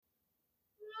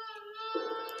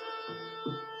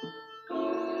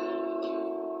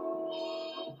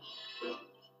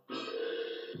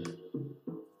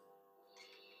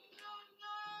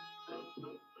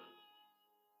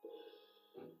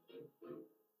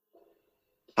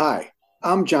Hi,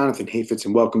 I'm Jonathan Hafetz,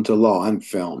 and welcome to Law and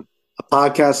Film, a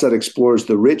podcast that explores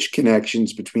the rich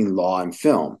connections between law and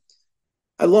film.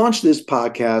 I launched this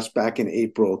podcast back in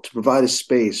April to provide a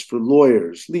space for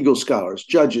lawyers, legal scholars,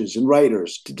 judges, and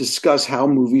writers to discuss how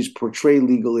movies portray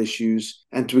legal issues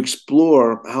and to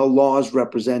explore how law is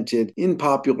represented in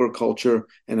popular culture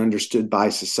and understood by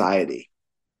society.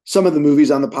 Some of the movies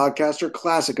on the podcast are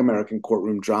classic American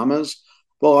courtroom dramas,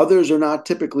 while others are not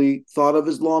typically thought of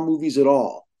as law movies at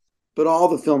all. But all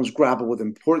the films grapple with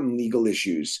important legal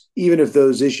issues, even if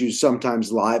those issues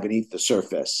sometimes lie beneath the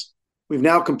surface. We've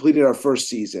now completed our first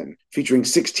season, featuring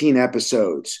 16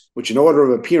 episodes, which in order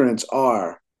of appearance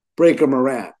are Breaker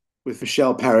Morant with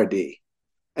Michelle Paradis,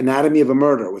 Anatomy of a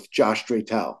Murder with Josh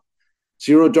Dratel,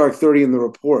 Zero Dark 30 in the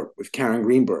Report with Karen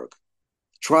Greenberg,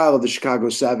 Trial of the Chicago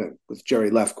 7 with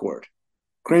Jerry Lefcourt,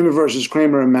 Kramer versus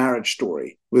Kramer, and Marriage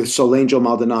Story with Solange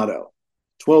Maldonado,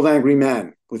 12 Angry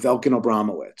Men with Elkin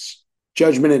Abramowitz,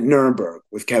 Judgment at Nuremberg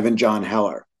with Kevin John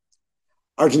Heller,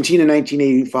 Argentina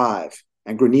 1985,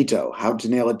 and Granito, How to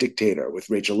Nail a Dictator with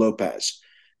Rachel Lopez,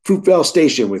 Fruitvale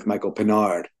Station with Michael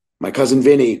Pinard, My Cousin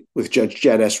Vinny with Judge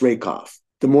Jed S. Rakoff,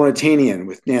 The Mauritanian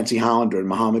with Nancy Hollander and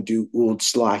Mohamedou Ould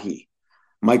Slahi,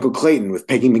 Michael Clayton with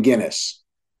Peggy McGuinness,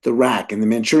 The Rack and the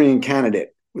Manchurian Candidate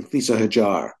with Lisa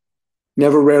Hajar,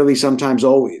 Never, Rarely, Sometimes,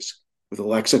 Always with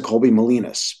Alexa Colby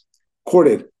Molinas,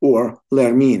 Courted or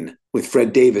L'Hermine with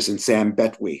Fred Davis and Sam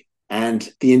Betwee, and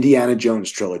the Indiana Jones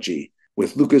trilogy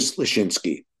with Lucas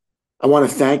Lashinsky. I want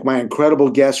to thank my incredible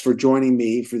guests for joining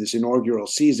me for this inaugural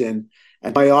season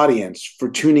and my audience for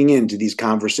tuning in to these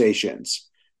conversations.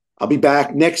 I'll be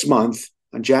back next month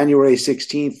on January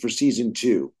 16th for season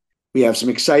 2. We have some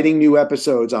exciting new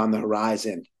episodes on the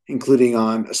horizon, including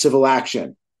on A Civil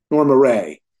Action, Norma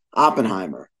Ray,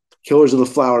 Oppenheimer, Killers of the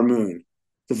Flower Moon,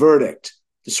 The Verdict,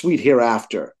 The Sweet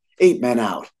Hereafter, 8 Men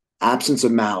Out, Absence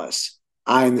of Malice,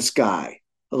 Eye in the Sky,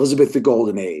 Elizabeth the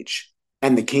Golden Age,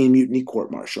 and the Caine Mutiny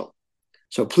Court-Martial.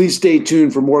 So please stay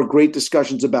tuned for more great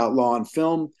discussions about law and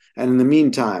film. And in the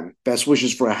meantime, best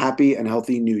wishes for a happy and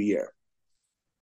healthy new year.